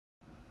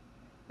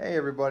Hey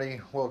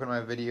everybody, welcome to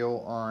my video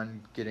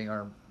on getting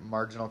our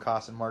marginal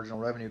cost and marginal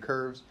revenue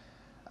curves.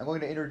 I'm going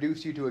to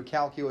introduce you to a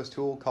calculus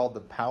tool called the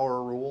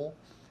power rule.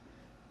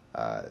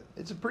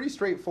 It's a pretty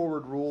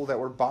straightforward rule that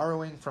we're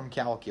borrowing from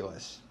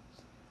calculus.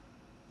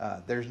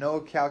 There's no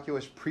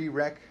calculus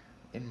prereq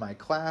in my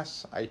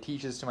class. I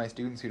teach this to my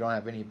students who don't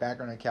have any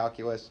background in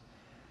calculus.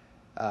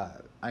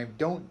 I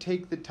don't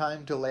take the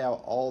time to lay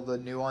out all the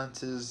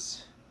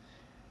nuances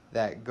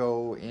that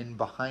go in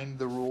behind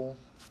the rule.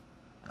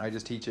 I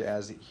just teach it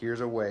as here's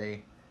a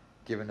way,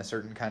 given a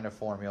certain kind of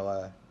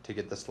formula, to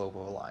get the slope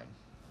of a line.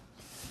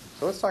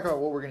 So let's talk about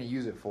what we're going to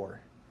use it for.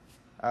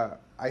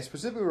 I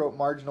specifically wrote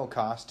marginal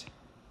cost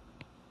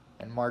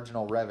and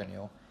marginal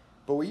revenue,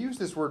 but we use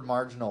this word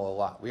marginal a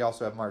lot. We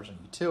also have marginal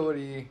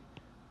utility,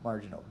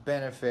 marginal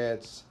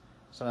benefits.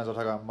 Sometimes I'll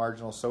talk about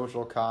marginal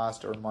social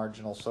cost or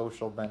marginal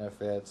social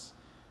benefits.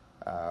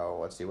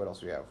 Let's see, what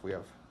else we have? We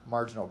have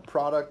marginal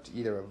product,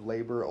 either of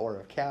labor or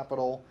of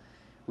capital.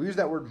 We use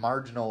that word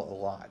marginal a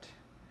lot.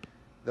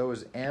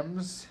 Those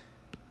M's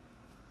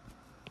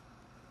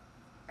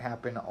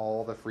happen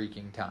all the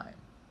freaking time.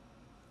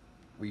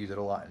 We use it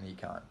a lot in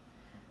econ.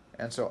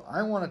 And so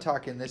I want to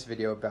talk in this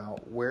video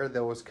about where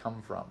those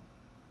come from.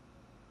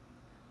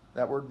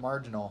 That word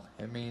marginal,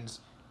 it means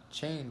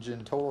change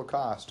in total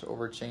cost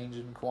over change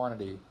in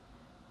quantity,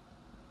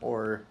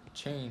 or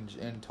change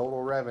in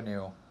total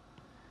revenue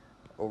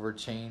over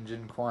change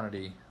in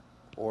quantity,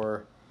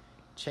 or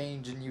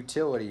change in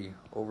utility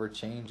over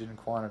change in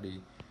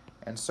quantity,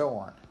 and so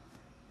on.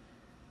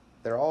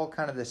 They're all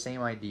kind of the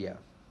same idea.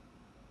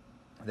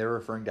 They're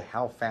referring to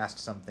how fast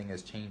something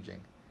is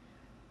changing.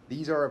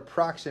 These are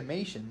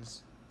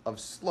approximations of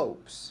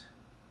slopes.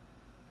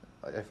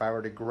 If I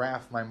were to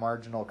graph my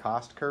marginal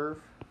cost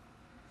curve,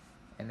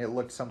 and it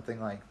looked something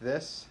like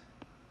this,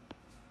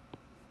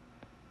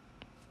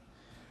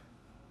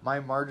 my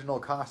marginal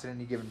cost at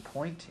any given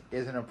point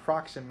is an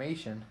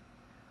approximation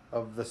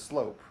of the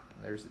slope.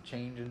 There's the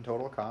change in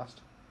total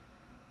cost,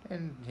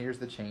 and here's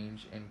the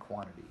change in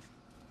quantity.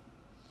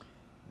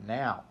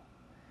 Now,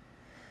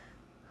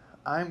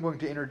 I'm going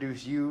to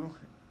introduce you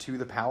to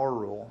the power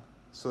rule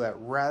so that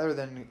rather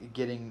than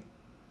getting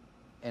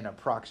an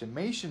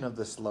approximation of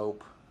the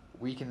slope,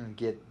 we can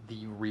get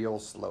the real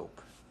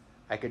slope.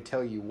 I could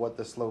tell you what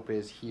the slope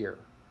is here,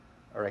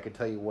 or I could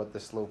tell you what the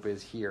slope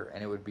is here,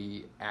 and it would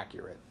be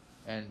accurate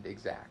and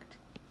exact.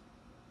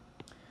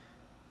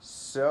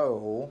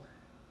 So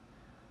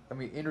let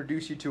me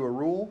introduce you to a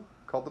rule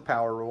called the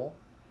power rule.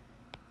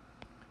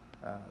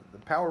 The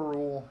power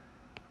rule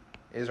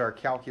is our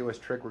calculus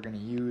trick we're going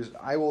to use.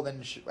 I will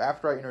then,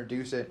 after I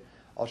introduce it,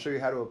 I'll show you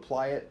how to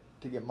apply it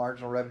to get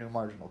marginal revenue,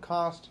 marginal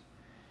cost.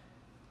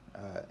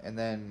 And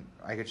then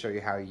I could show you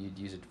how you'd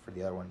use it for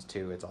the other ones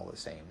too. It's all the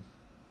same.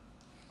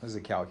 This is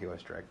a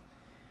calculus trick.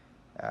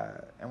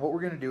 And what we're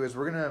going to do is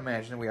we're going to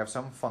imagine we have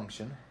some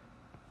function,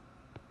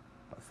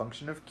 a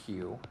function of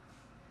q,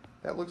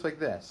 that looks like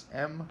this.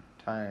 M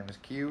times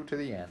q to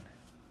the n.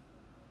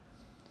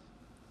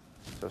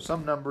 So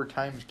some number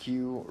times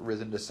q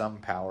risen to some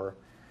power.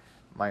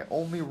 My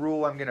only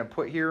rule I'm going to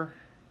put here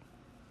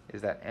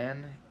is that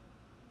n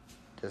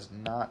does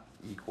not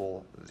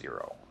equal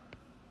 0.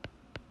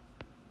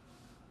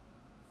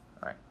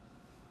 Alright.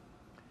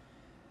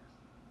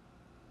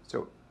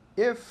 So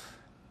if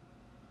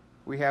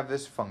we have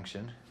this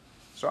function,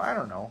 so I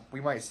don't know,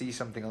 we might see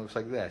something that looks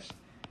like this.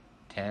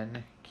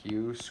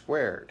 10q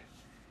squared.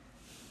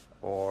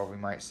 Or we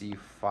might see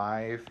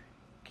 5q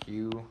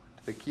to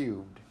the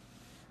cubed,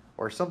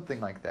 or something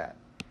like that.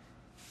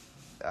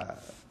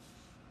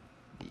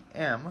 The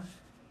m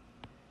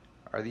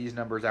are these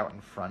numbers out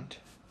in front,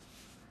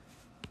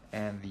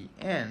 and the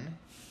n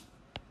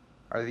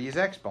are these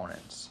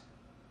exponents.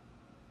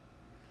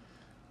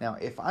 Now,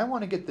 if I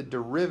want to get the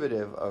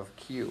derivative of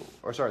q,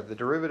 or sorry, the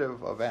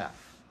derivative of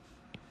f,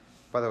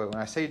 by the way, when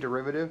I say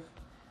derivative,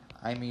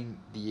 I mean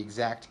the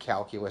exact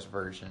calculus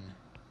version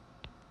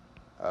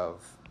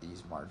of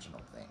these marginal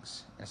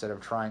things. Instead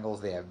of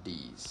triangles, they have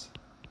D's.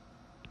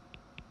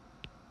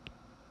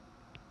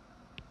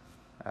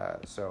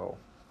 The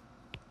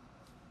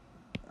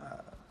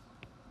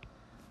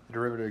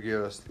derivative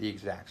gives us the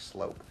exact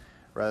slope.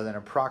 Rather than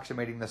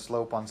approximating the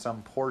slope on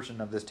some portion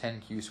of this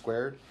 10q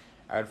squared,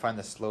 I would find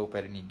the slope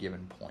at any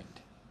given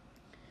point.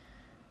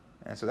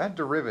 And so that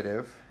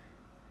derivative,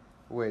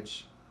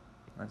 which,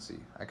 let's see,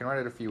 I can write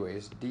it a few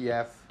ways.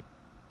 df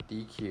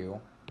dq,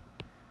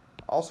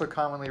 also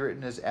commonly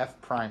written as f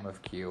prime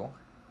of q.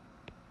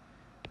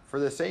 For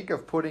the sake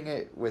of putting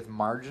it with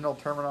marginal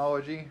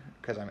terminology,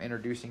 because I'm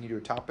introducing you to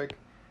a topic,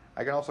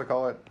 I can also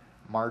call it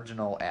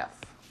marginal f.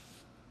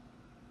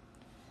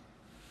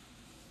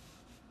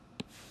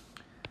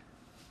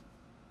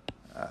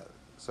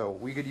 So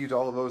we could use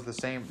all of those the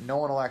same. No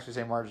one will actually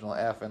say marginal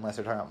f unless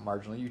they're talking about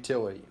marginal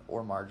utility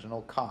or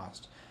marginal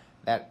cost.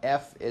 That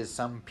f is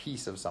some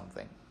piece of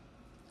something.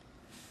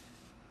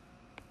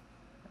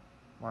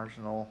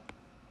 Marginal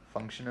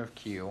function of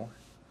q.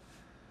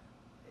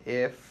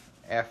 If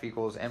f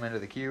equals mn to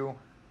the q,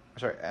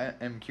 sorry,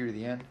 mq to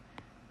the n,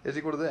 is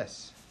equal to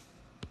this.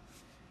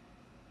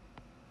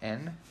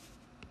 N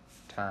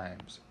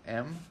times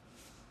M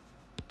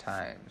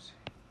times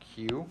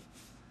Q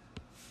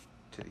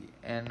to the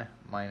N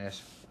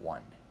minus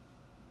 1.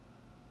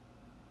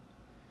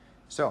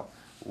 So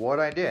what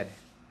I did,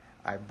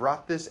 I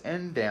brought this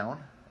N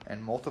down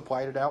and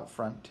multiplied it out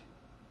front,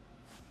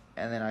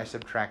 and then I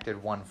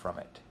subtracted 1 from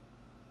it.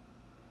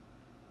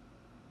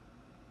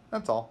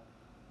 That's all.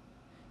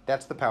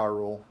 That's the power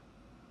rule.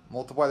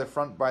 Multiply the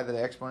front by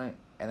the exponent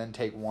and then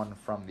take 1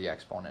 from the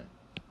exponent.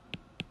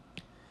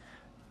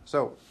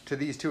 So to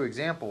these two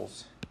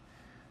examples,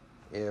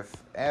 if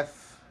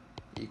f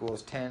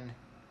equals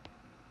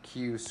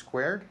 10q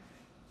squared,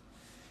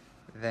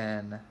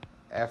 then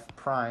f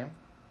prime,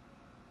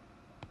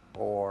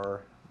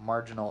 or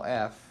marginal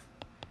f,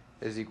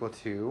 is equal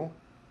to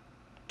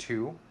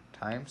 2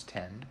 times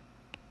 10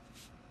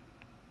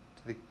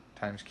 to the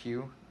times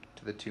q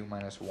to the 2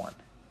 minus 1,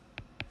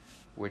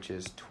 which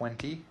is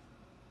 20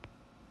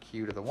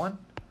 q to the 1,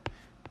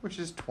 which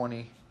is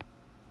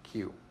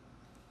 20q.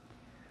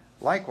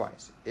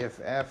 Likewise, if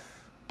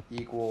f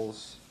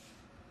equals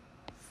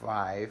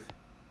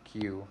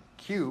 5q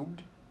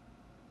cubed,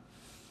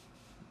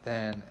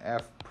 then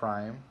f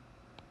prime,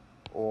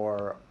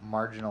 or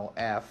marginal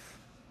f,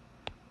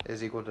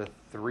 is equal to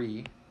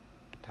 3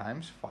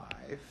 times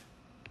 5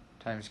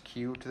 times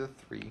q to the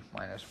 3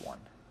 minus 1,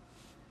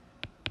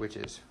 which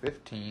is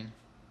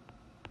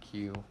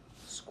 15q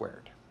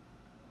squared.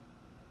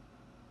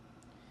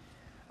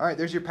 All right,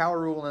 there's your power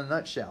rule in a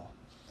nutshell.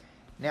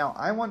 Now,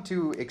 I want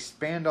to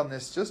expand on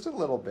this just a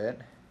little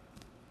bit.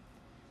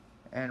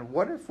 And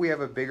what if we have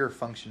a bigger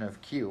function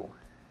of q,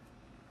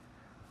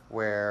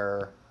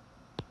 where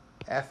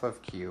f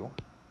of q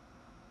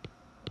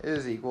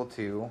is equal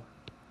to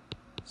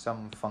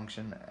some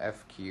function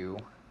fq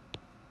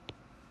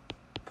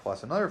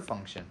plus another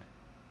function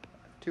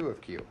f2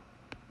 of q.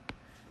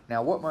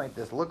 Now, what might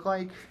this look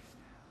like?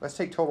 Let's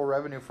take total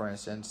revenue, for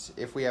instance.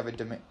 If we have a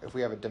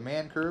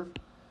demand curve,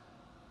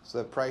 so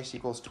the price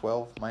equals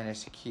 12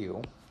 minus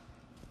q,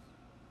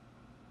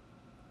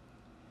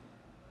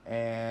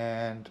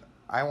 and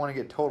I want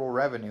to get total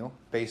revenue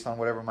based on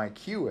whatever my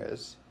q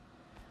is.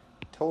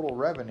 Total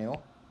revenue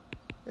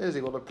is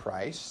equal to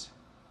price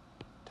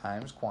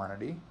times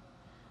quantity,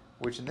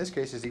 which in this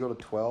case is equal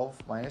to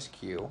 12 minus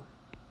q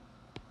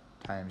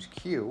times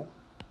q,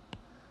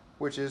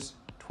 which is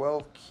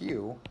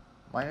 12q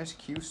minus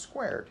q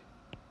squared.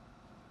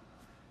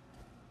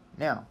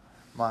 Now,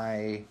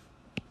 my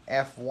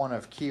f1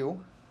 of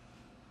q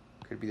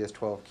could be this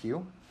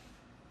 12q,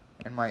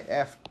 and my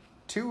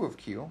f2 of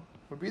q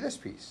would be this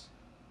piece.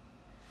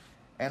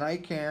 And I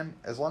can,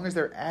 as long as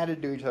they're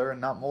added to each other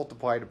and not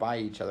multiplied by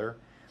each other,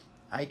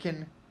 I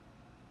can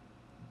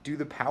do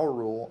the power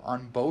rule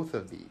on both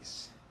of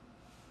these.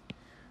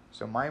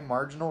 So my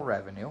marginal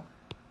revenue,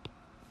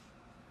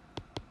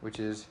 which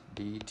is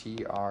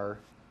dtr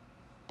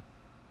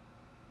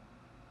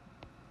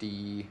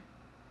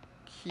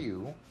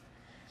dq,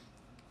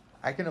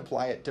 I can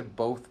apply it to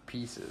both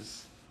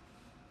pieces.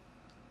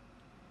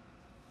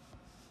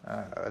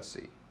 Let's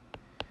see.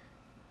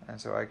 And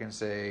so I can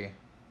say,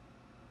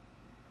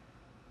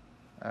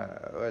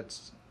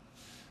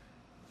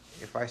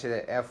 if I say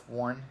that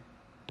f1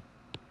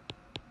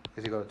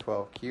 is equal to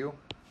 12q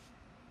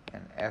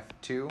and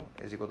f2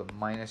 is equal to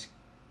minus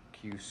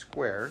q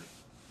squared,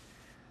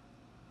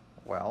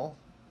 well,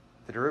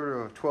 the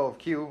derivative of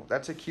 12q,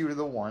 that's a q to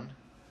the 1.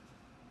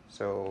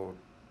 So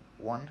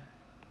 1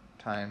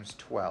 times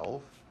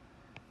 12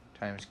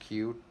 times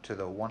q to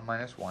the 1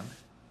 minus 1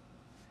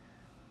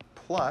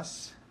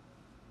 plus,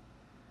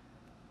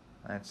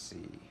 let's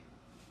see,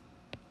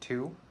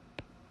 2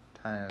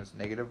 times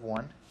negative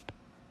 1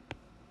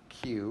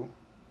 q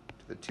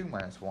to the 2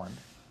 minus 1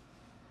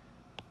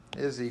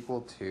 is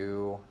equal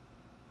to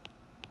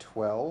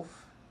 12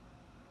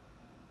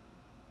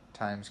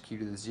 times q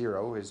to the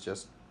 0 is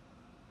just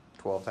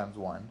 12 times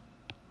 1,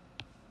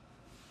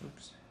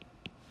 oops,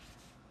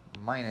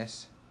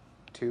 minus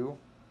 2q.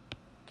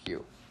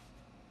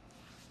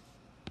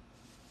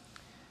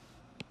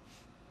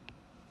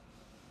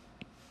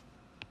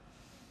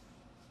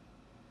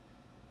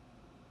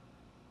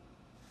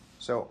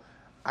 So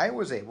I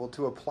was able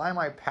to apply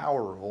my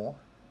power rule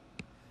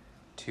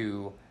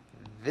to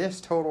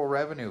this total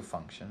revenue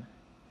function,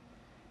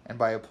 and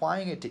by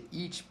applying it to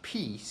each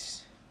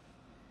piece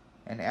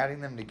and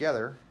adding them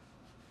together,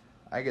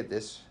 I get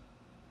this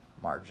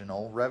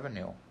marginal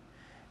revenue.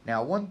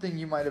 Now, one thing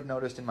you might have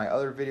noticed in my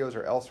other videos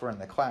or elsewhere in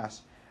the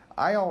class,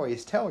 I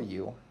always tell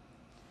you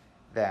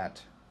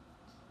that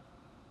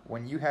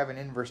when you have an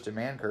inverse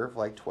demand curve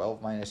like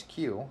 12 minus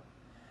q,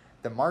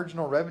 the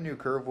marginal revenue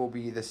curve will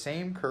be the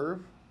same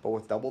curve, but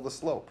with double the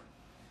slope.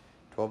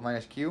 12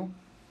 minus q,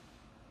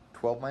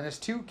 12 minus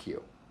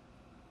 2q.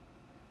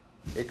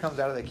 It comes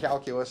out of the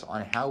calculus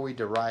on how we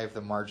derive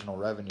the marginal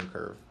revenue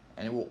curve,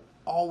 and it will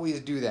always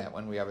do that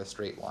when we have a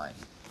straight line.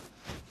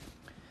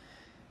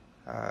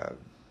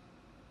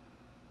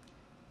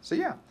 So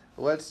yeah,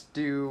 let's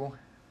go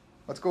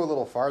a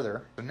little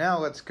farther. So now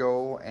let's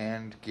go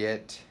and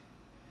get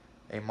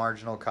a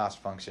marginal cost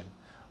function.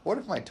 what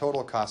if my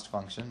total cost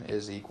function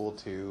is equal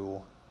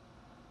to,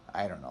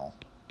 I don't know,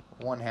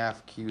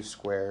 1/2 q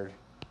squared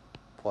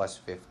plus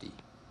 50?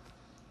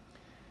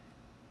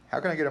 How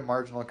can I get a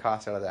marginal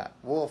cost out of that?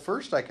 Well,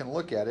 first I can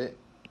look at it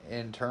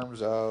in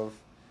terms of,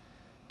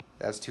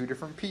 that's two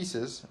different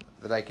pieces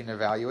that I can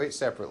evaluate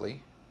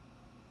separately,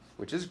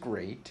 which is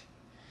great.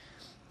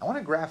 I want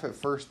to graph it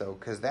first, though,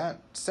 because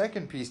that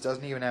second piece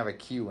doesn't even have a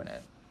q in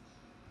it.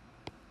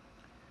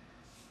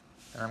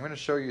 And I'm going to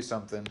show you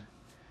something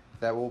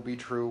that will be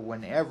true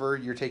whenever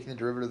you're taking the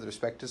derivative with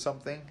respect to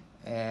something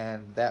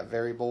and that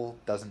variable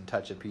doesn't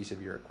touch a piece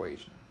of your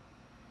equation.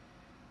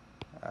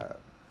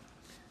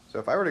 So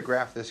if I were to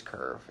graph this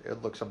curve, it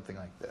would look something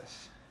like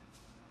this,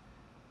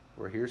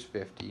 where here's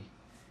 50,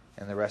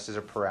 and the rest is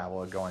a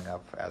parabola going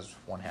up as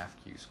 1/2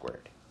 q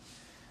squared.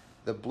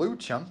 The blue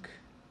chunk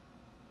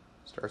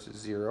starts at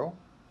 0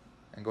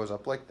 and goes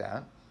up like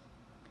that.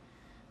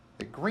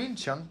 The green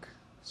chunk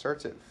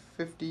starts at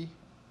 50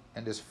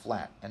 and is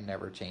flat and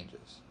never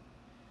changes.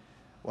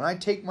 When I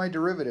take my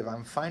derivative,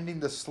 I'm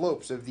finding the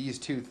slopes of these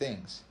two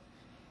things.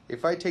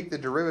 If I take the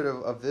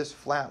derivative of this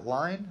flat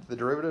line, the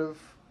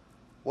derivative,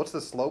 what's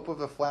the slope of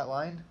the flat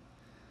line?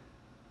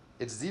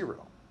 It's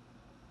 0.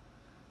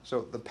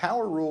 So the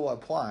power rule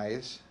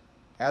applies,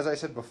 as I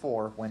said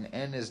before, when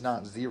n is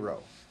not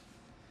 0.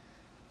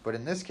 But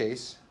in this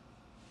case,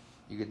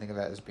 you could think of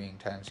that as being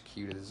times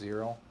q to the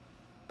 0.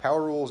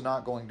 Power rule is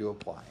not going to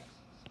apply.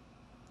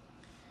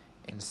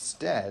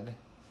 Instead,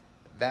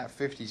 that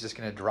 50 is just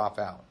going to drop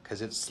out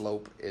because its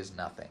slope is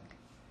nothing.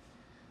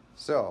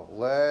 So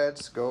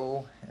let's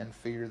go and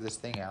figure this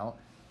thing out.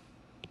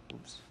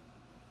 Oops.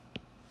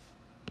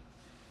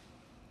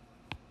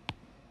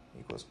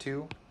 Equals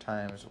 2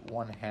 times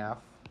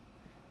 1/2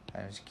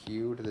 times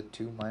q to the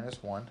 2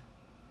 minus 1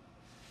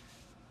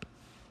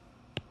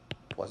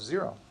 plus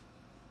 0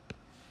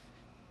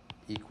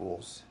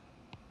 equals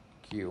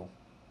q.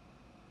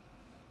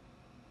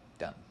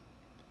 Done.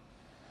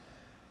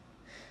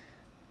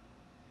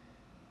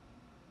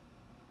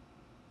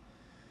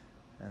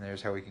 And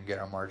there's how we can get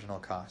our marginal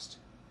cost.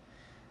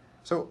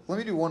 So let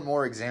me do one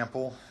more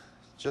example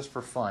just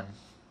for fun.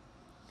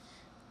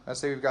 Let's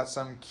say we've got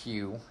some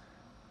q,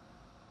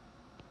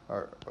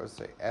 or let's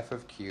say f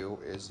of q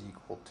is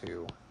equal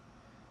to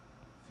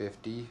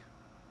 50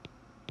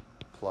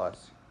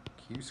 plus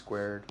q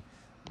squared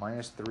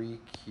minus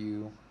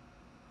 3q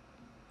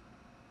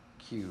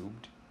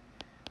cubed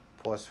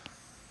plus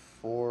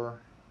 4q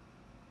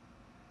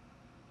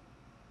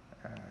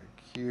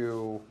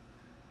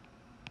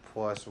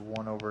plus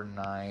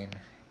 1/9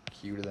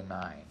 q to the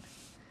 9.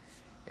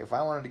 If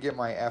I wanted to get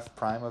my f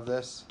prime of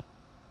this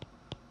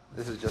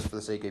is just for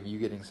the sake of you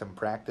getting some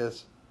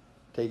practice,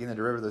 taking the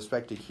derivative with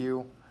respect to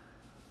q,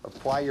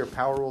 apply your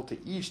power rule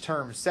to each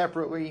term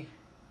separately.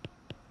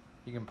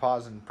 You can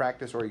pause and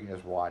practice, or you can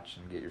just watch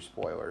and get your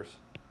spoilers.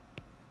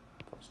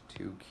 Plus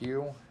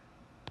 2q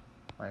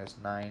minus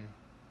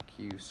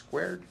 9q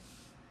squared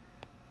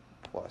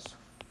plus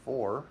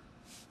 4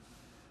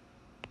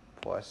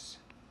 plus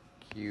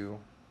q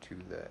to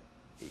the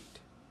 8.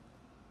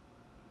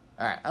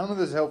 Alright, I don't know if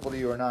this is helpful to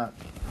you or not,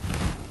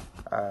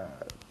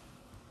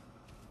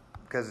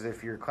 because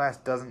if your class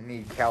doesn't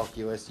need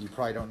calculus, you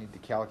probably don't need to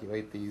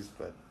calculate these,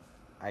 but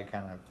I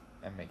kind of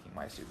am making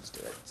my students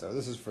do it. So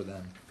this is for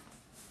them.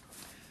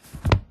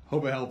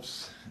 Hope it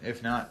helps.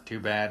 If not, too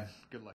bad. Good luck.